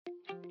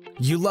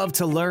You love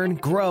to learn,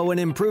 grow, and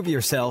improve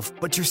yourself,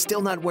 but you're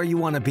still not where you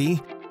want to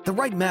be? The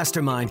right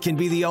mastermind can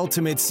be the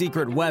ultimate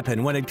secret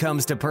weapon when it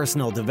comes to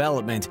personal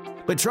development,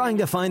 but trying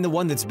to find the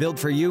one that's built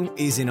for you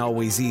isn't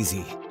always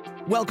easy.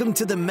 Welcome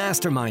to the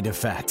Mastermind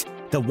Effect,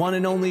 the one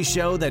and only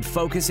show that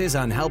focuses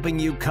on helping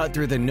you cut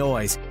through the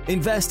noise,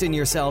 invest in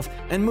yourself,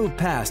 and move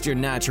past your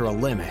natural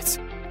limits.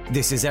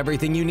 This is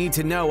everything you need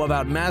to know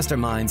about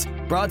masterminds,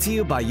 brought to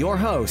you by your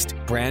host,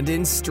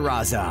 Brandon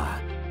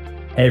Straza.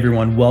 Hey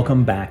everyone,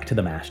 welcome back to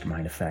the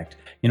Mastermind Effect.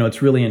 You know,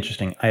 it's really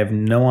interesting. I have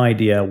no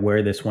idea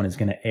where this one is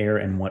going to air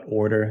and what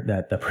order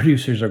that the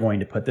producers are going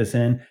to put this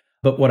in.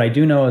 But what I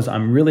do know is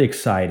I'm really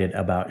excited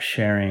about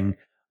sharing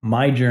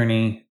my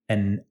journey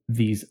and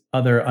these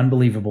other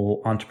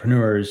unbelievable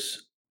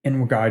entrepreneurs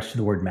in regards to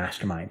the word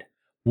mastermind.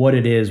 What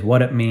it is,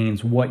 what it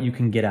means, what you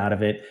can get out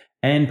of it,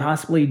 and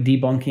possibly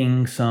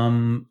debunking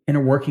some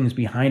inner workings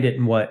behind it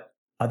and what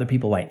other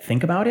people might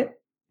think about it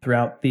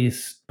throughout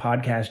this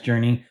podcast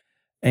journey.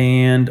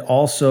 And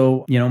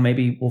also, you know,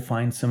 maybe we'll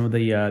find some of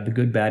the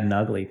good, bad, and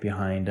ugly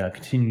behind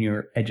continuing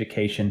your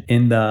education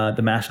in the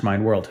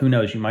mastermind world. Who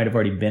knows? You might have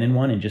already been in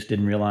one and just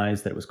didn't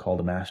realize that it was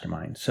called a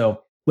mastermind.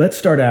 So let's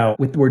start out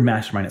with the word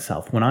mastermind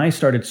itself. When I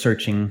started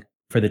searching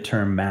for the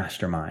term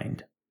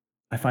mastermind,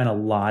 I find a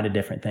lot of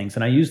different things.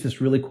 And I use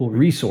this really cool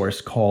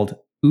resource called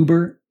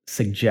Uber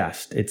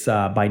Suggest. It's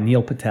by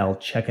Neil Patel.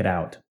 Check it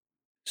out.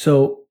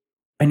 So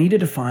I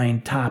needed to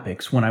find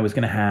topics when I was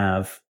going to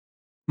have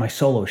my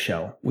solo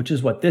show, which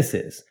is what this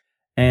is.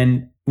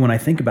 And when I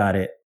think about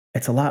it,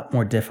 it's a lot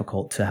more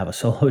difficult to have a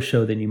solo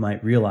show than you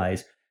might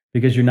realize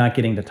because you're not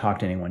getting to talk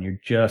to anyone. You're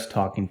just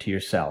talking to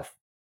yourself.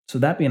 So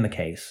that being the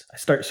case, I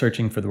start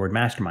searching for the word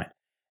mastermind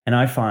and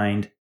I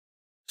find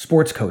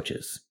sports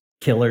coaches,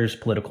 killers,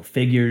 political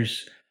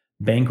figures,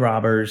 bank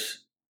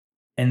robbers.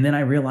 And then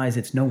I realize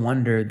it's no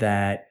wonder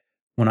that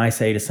when I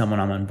say to someone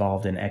I'm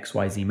involved in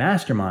XYZ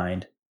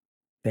mastermind,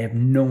 they have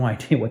no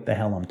idea what the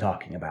hell I'm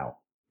talking about.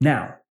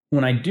 Now,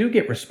 when I do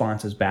get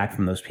responses back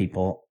from those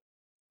people,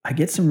 I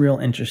get some real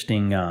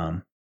interesting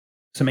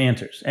some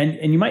answers.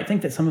 And you might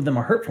think that some of them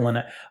are hurtful,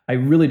 and I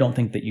really don't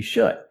think that you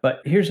should. But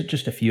here's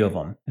just a few of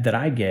them that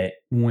I get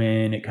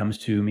when it comes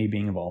to me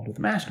being involved with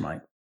a mastermind.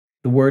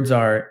 The words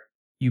are,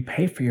 you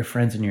pay for your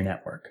friends in your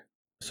network.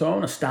 So I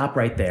want to stop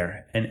right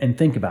there and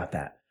think about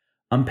that.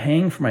 I'm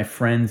paying for my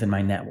friends and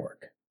my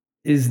network.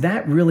 Is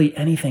that really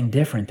anything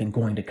different than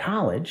going to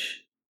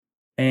college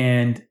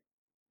and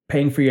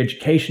paying for your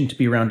education to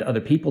be around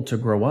other people to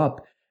grow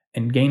up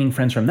and gaining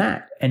friends from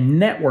that and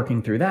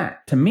networking through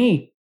that? To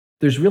me,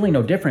 there's really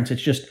no difference.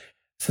 It's just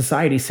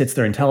society sits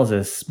there and tells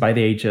us by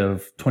the age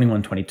of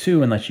 21,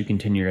 22, unless you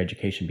continue your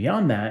education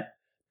beyond that,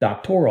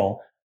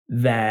 doctoral,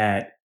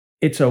 that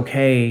it's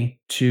okay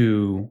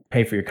to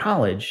pay for your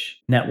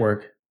college,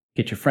 network,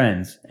 get your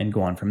friends, and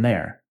go on from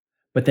there.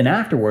 But then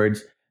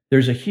afterwards,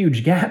 there's a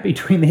huge gap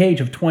between the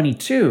age of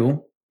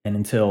 22 and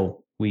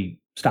until we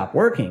stop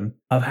working,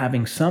 of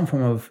having some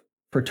form of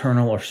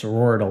fraternal or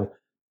sororital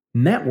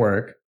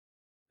network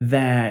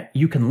that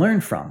you can learn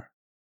from.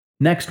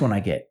 Next one I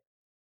get,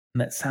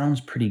 and that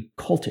sounds pretty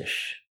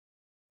cultish,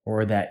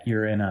 or that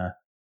you're in a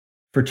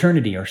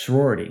fraternity or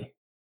sorority.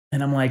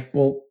 And I'm like,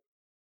 well,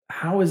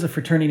 how is a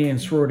fraternity and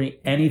sorority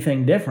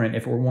anything different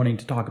if we're wanting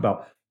to talk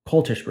about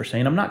cultish per se?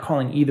 And I'm not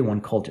calling either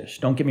one cultish,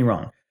 don't get me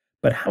wrong.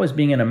 But how is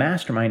being in a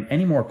mastermind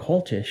any more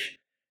cultish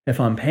if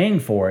I'm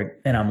paying for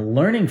it and I'm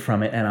learning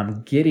from it and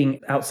I'm getting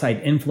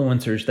outside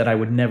influencers that I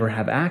would never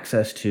have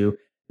access to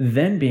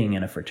than being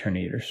in a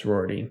fraternity or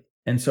sorority?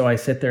 And so I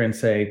sit there and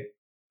say,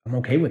 I'm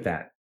okay with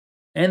that.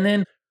 And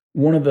then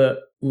one of the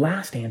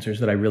last answers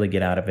that I really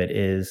get out of it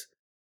is,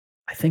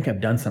 I think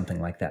I've done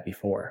something like that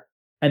before.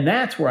 And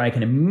that's where I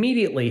can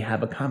immediately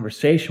have a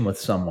conversation with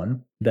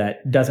someone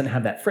that doesn't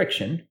have that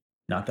friction.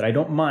 Not that I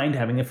don't mind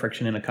having a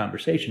friction in a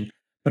conversation,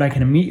 but I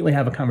can immediately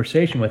have a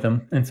conversation with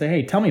them and say,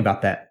 hey, tell me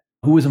about that.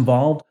 Who was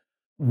involved?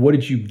 What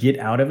did you get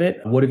out of it?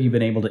 What have you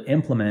been able to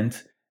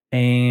implement?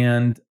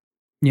 And,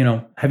 you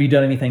know, have you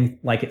done anything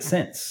like it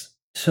since?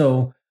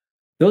 So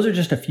those are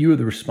just a few of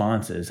the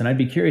responses. And I'd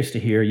be curious to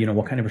hear, you know,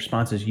 what kind of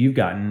responses you've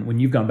gotten when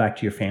you've gone back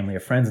to your family or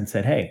friends and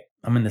said, hey,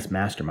 I'm in this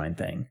mastermind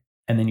thing.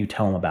 And then you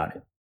tell them about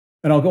it.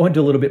 And I'll go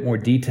into a little bit more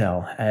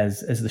detail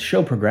as the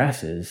show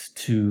progresses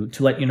to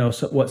let you know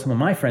what some of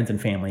my friends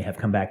and family have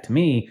come back to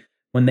me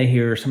when they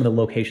hear some of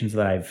the locations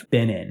that I've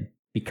been in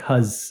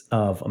because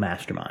of a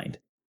mastermind.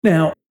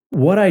 Now,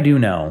 what I do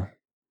know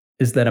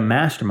is that a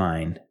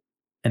mastermind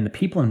and the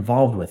people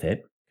involved with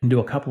it can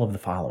do a couple of the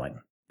following.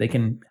 They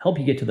can help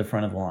you get to the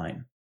front of the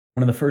line.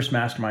 One of the first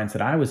masterminds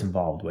that I was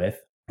involved with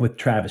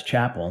Travis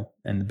Chappell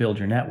and the Build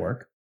Your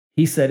Network,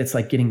 he said it's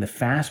like getting the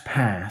fast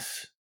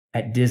pass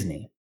at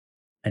Disney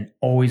and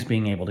always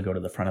being able to go to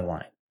the front of the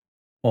line.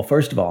 Well,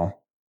 first of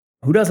all,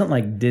 who doesn't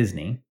like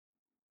Disney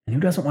and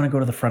who doesn't want to go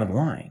to the front of the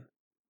line?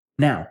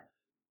 Now,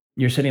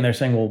 you're sitting there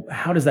saying, well,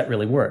 how does that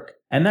really work?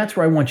 And that's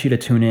where I want you to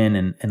tune in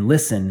and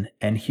listen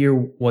and hear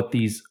what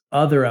these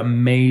other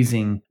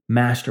amazing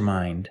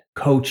mastermind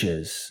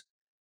coaches,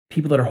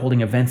 people that are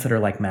holding events that are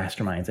like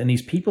masterminds, and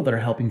these people that are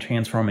helping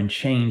transform and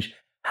change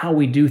how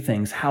we do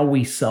things, how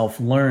we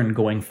self-learn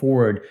going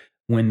forward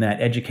when that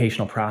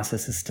educational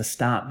process is to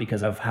stop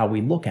because of how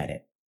we look at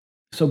it.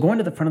 So going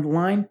to the front of the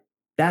line,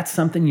 that's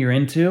something you're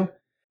into.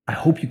 I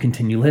hope you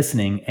continue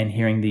listening and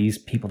hearing these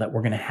people that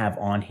we're going to have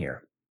on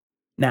here.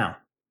 Now,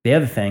 the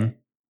other thing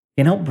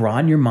can help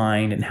broaden your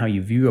mind and how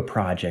you view a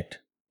project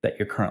that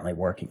you're currently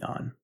working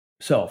on.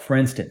 So, for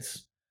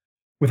instance,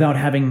 without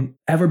having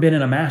ever been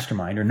in a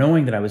mastermind or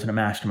knowing that I was in a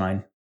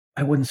mastermind,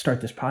 I wouldn't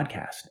start this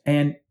podcast.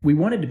 And we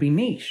wanted to be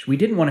niche. We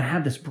didn't want to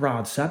have this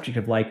broad subject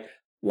of like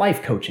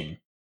life coaching,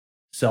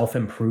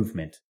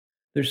 self-improvement.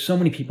 There's so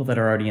many people that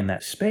are already in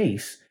that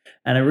space.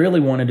 And I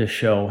really wanted to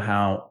show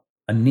how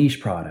a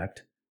niche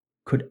product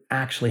could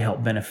actually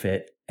help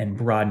benefit and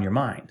broaden your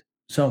mind.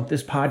 So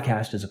this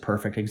podcast is a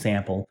perfect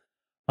example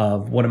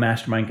of what a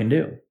mastermind can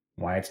do,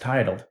 why it's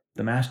titled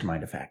The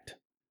Mastermind Effect.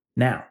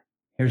 Now,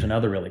 here's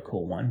another really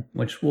cool one,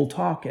 which we'll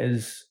talk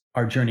as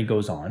our journey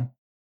goes on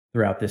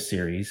throughout this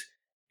series,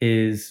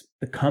 is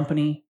the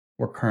company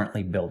we're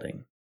currently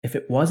building. If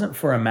it wasn't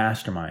for a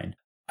mastermind,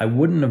 I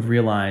wouldn't have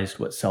realized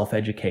what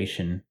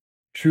self-education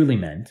truly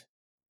meant.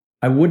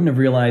 I wouldn't have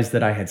realized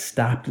that I had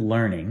stopped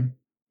learning,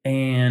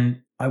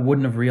 and I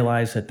wouldn't have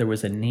realized that there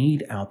was a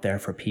need out there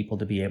for people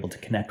to be able to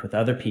connect with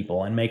other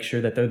people and make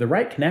sure that they're the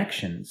right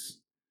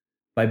connections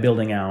by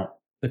building out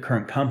the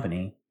current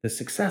company, the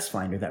Success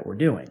Finder that we're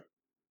doing.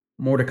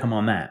 More to come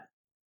on that.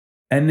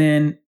 And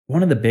then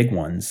one of the big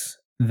ones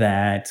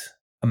that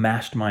a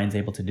mastermind is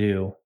able to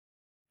do,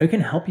 it can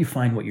help you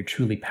find what you're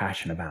truly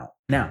passionate about.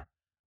 Now,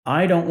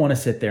 I don't want to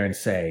sit there and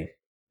say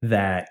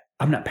that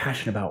I'm not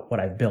passionate about what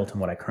I've built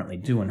and what I currently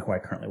do and who I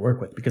currently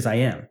work with, because I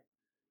am.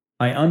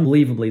 I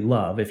unbelievably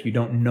love, if you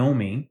don't know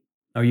me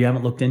or you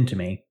haven't looked into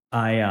me,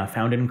 I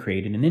founded and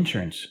created an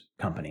insurance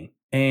company.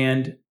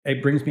 And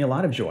it brings me a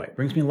lot of joy. It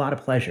brings me a lot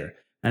of pleasure.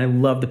 And I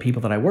love the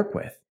people that I work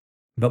with.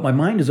 But my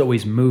mind is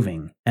always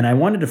moving. And I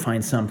wanted to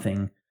find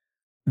something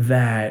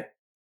that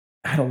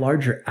had a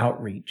larger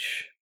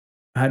outreach,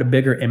 had a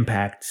bigger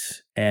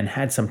impact, and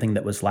had something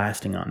that was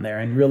lasting on there.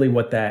 And really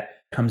what that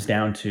comes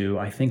down to,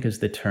 I think, is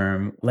the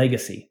term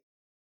legacy.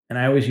 And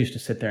I always used to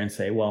sit there and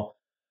say, well,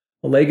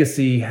 a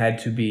legacy had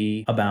to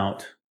be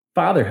about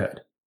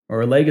fatherhood,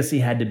 or a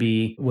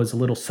legacy was a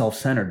little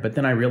self-centered. But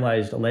then I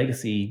realized a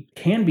legacy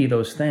can be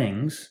those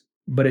things,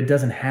 but it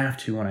doesn't have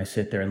to when I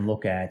sit there and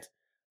look at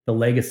the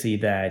legacy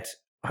that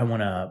I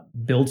want to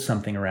build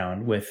something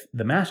around with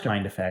the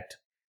Mastermind Effect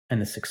and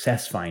the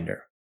Success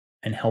Finder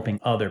and helping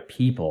other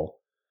people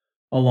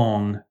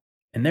along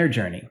in their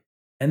journey.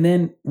 And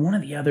then one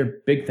of the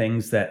other big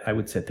things that I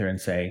would sit there and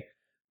say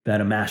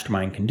that a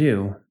mastermind can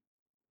do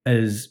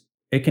is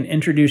it can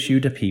introduce you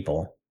to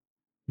people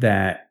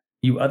that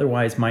you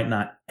otherwise might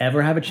not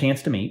ever have a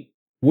chance to meet,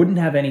 wouldn't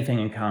have anything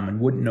in common,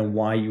 wouldn't know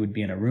why you would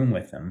be in a room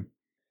with them.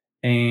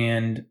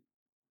 And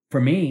for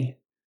me,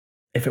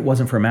 if it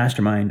wasn't for a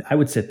mastermind, I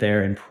would sit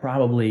there and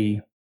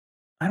probably,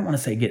 I don't want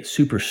to say get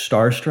super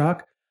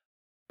starstruck,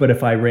 but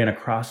if I ran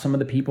across some of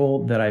the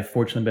people that I've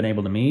fortunately been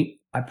able to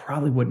meet, I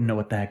probably wouldn't know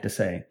what the heck to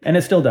say. And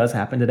it still does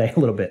happen today a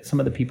little bit, some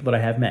of the people that I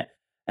have met.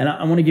 And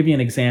I want to give you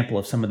an example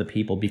of some of the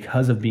people,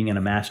 because of being in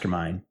a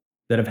mastermind,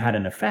 that have had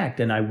an effect,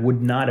 and I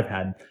would not have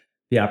had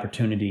the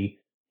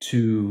opportunity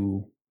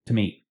to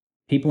meet.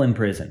 People in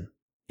prison.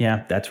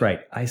 Yeah, that's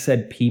right. I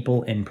said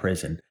people in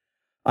prison.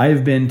 I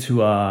have been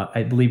to,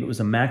 I believe it was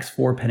a Max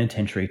 4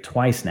 penitentiary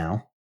twice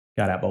now.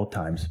 Got out both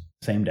times,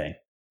 same day.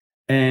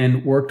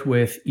 And worked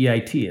with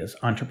EIT,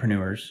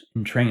 entrepreneurs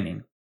in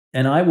training.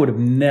 And I would have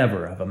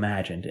never have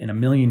imagined in a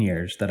million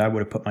years that I would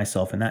have put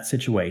myself in that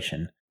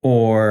situation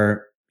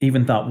or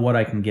even thought what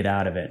I can get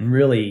out of it. And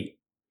really,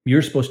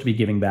 you're supposed to be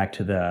giving back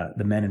to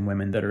the men and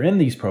women that are in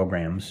these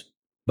programs,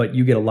 but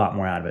you get a lot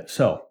more out of it.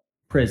 So,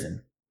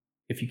 prison.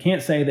 If you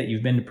can't say that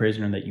you've been to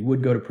prison or that you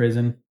would go to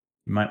prison,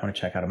 you might want to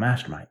check out a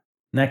mastermind.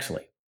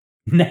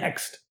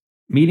 Next,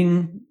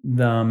 meeting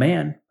the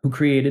man who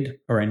created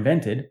or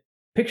invented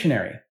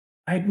Pictionary.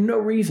 I had no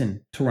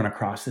reason to run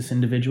across this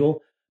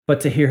individual,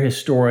 but to hear his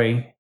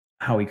story,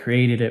 how he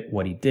created it,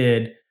 what he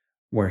did,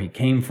 where he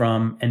came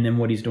from, and then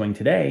what he's doing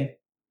today,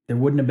 there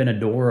wouldn't have been a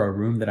door or a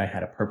room that I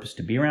had a purpose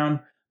to be around,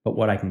 but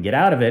what I can get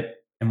out of it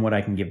and what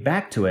I can give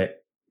back to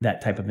it,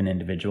 that type of an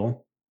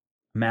individual,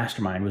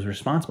 mastermind was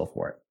responsible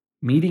for it.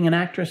 Meeting an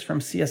actress from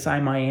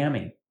CSI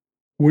Miami.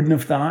 Wouldn't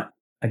have thought,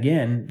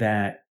 again,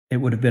 that it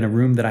would have been a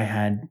room that I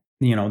had,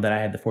 that I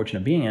had the fortune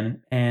of being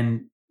in.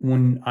 And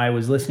when I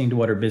was listening to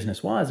what her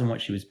business was and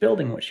what she was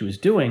building, what she was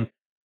doing,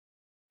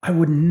 I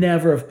would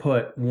never have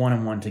put one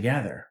and one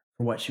together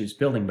for what she was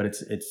building. But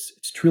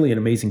it's truly an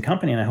amazing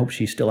company, and I hope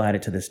she's still at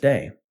it to this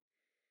day.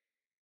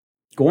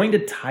 Going to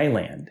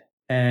Thailand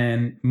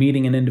and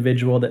meeting an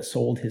individual that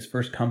sold his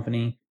first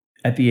company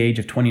at the age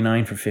of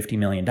 29 for $50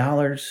 million.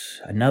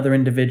 Another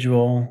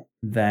individual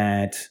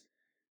that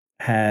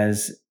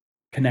has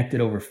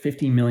connected over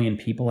 50 million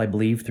people, I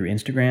believe, through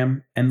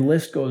Instagram. And the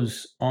list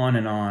goes on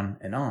and on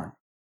and on.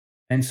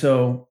 And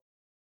so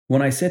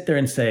when I sit there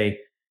and say,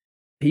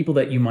 people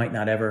that you might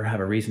not ever have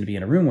a reason to be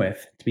in a room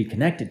with, to be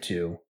connected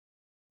to,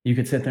 you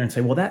could sit there and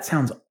say, well, that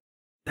sounds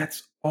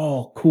That's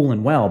all cool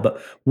and well,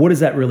 but what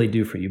does that really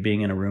do for you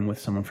being in a room with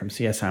someone from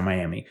CSI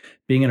Miami,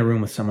 being in a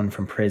room with someone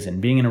from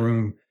prison, being in a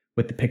room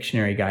with the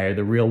Pictionary guy or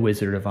the real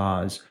Wizard of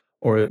Oz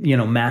or,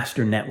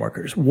 master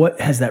networkers?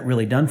 What has that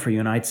really done for you?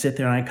 And I'd sit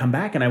there and I'd come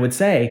back and I would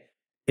say,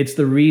 it's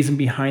the reason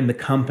behind the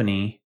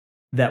company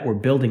that we're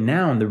building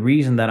now and the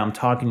reason that I'm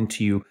talking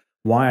to you,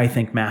 why I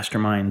think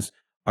masterminds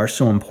are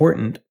so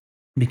important,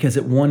 because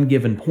at one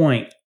given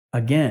point,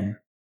 again,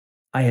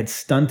 I had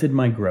stunted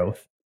my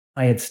growth.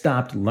 I had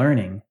stopped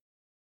learning.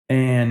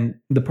 And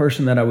the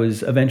person that I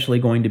was eventually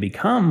going to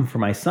become for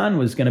my son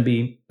was going to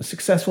be a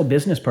successful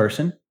business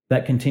person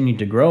that continued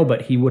to grow.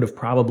 But he would have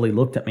probably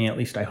looked at me, at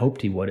least I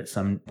hoped he would at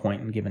some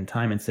point in given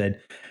time, and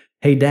said,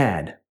 "Hey,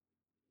 Dad,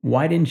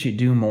 why didn't you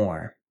do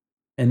more?"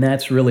 And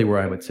that's really where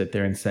I would sit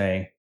there and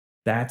say,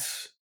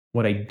 that's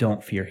what I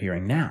don't fear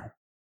hearing now.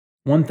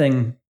 One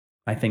thing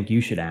I think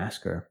you should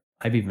ask, or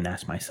I've even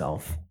asked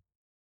myself,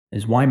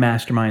 is why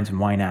masterminds and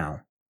why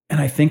now? And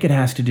I think it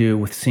has to do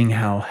with seeing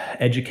how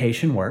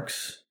education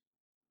works,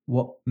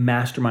 what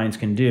masterminds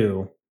can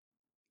do,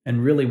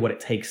 and really what it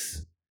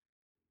takes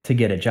to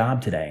get a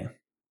job today.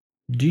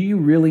 Do you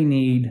really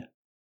need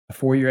a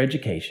 4-year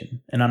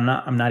education? And I'm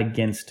not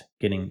against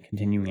getting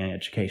continuing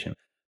education,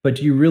 but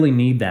do you really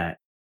need that?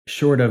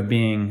 Short of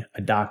being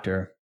a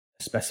doctor,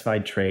 a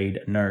specified trade,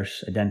 a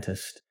nurse, a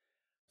dentist,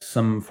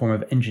 some form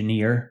of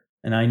engineer.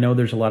 And I know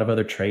there's a lot of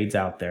other trades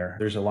out there.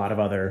 There's a lot of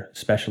other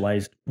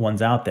specialized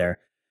ones out there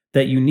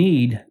that you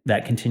need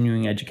that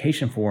continuing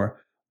education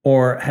for.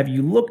 Or have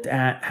you looked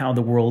at how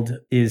the world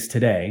is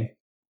today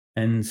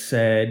and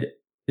said,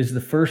 is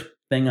the first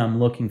thing I'm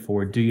looking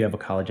for, do you have a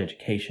college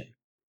education?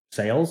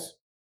 Sales?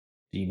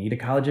 Do you need a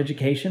college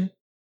education?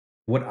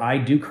 What I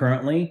do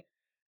currently,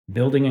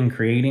 building and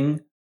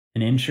creating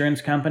an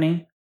insurance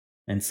company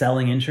and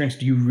selling insurance,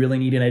 do you really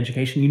need an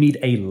education? You need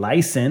a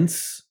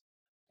license.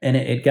 And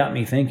it got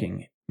me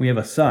thinking. We have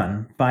a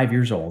son, 5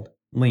 years old,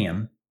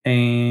 Liam.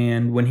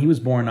 And when he was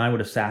born, I would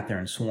have sat there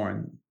and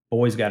sworn,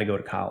 boy's got to go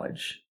to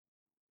college.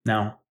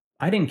 Now,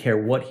 I didn't care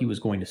what he was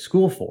going to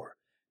school for.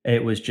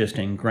 It was just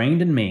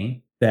ingrained in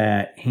me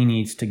that he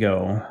needs to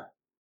go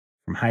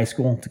from high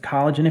school to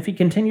college. And if he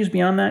continues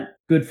beyond that,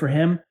 good for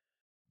him.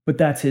 But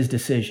that's his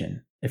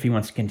decision if he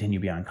wants to continue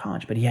beyond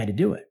college. But he had to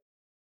do it.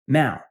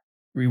 Now,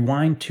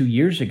 rewind 2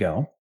 years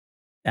ago,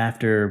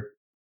 after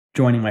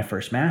joining my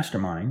first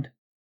mastermind,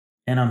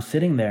 and I'm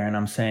sitting there and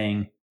I'm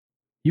saying,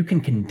 you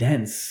can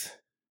condense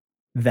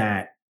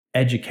that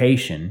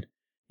education,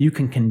 you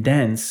can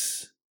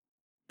condense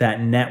that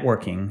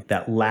networking,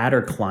 that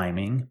ladder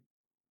climbing,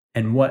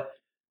 and what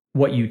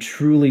you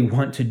truly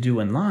want to do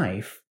in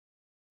life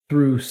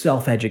through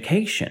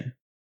self-education,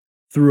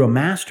 through a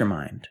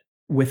mastermind,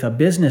 with a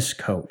business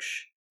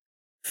coach,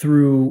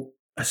 through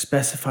a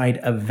specified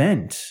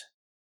event,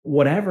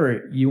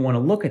 whatever you want to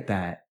look at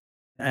that.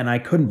 And I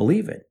couldn't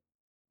believe it.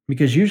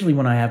 Because usually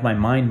when I have my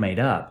mind made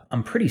up,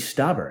 I'm pretty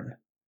stubborn.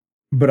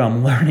 But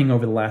I'm learning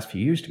over the last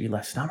few years to be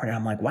less stubborn. And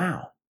I'm like,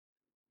 wow,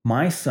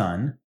 my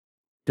son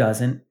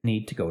doesn't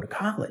need to go to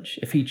college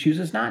if he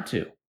chooses not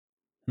to,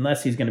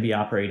 unless he's going to be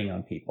operating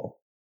on people.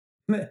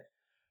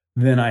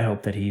 Then I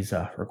hope that he's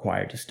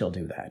required to still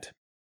do that.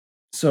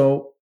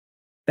 So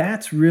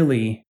that's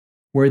really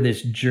where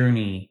this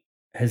journey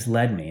has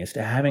led me, is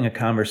to having a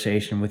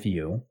conversation with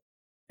you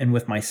and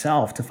with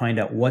myself to find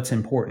out what's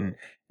important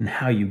and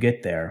how you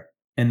get there.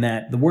 And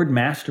that the word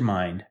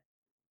mastermind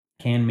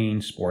can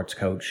mean sports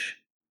coach,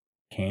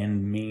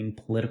 can mean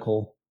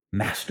political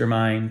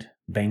mastermind,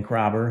 bank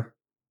robber,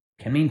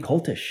 can mean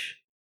cultish.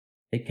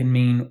 It can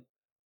mean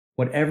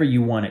whatever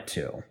you want it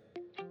to.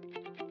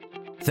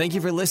 Thank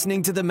you for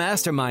listening to The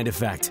Mastermind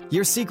Effect,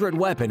 your secret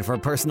weapon for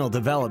personal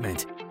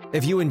development.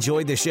 If you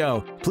enjoyed the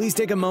show, please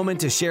take a moment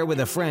to share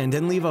with a friend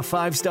and leave a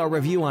 5-star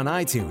review on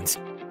iTunes.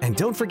 And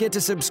don't forget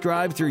to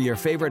subscribe through your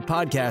favorite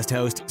podcast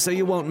host so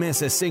you won't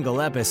miss a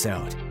single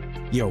episode.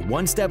 You're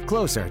one step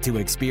closer to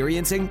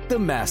experiencing the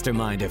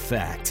Mastermind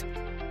Effect.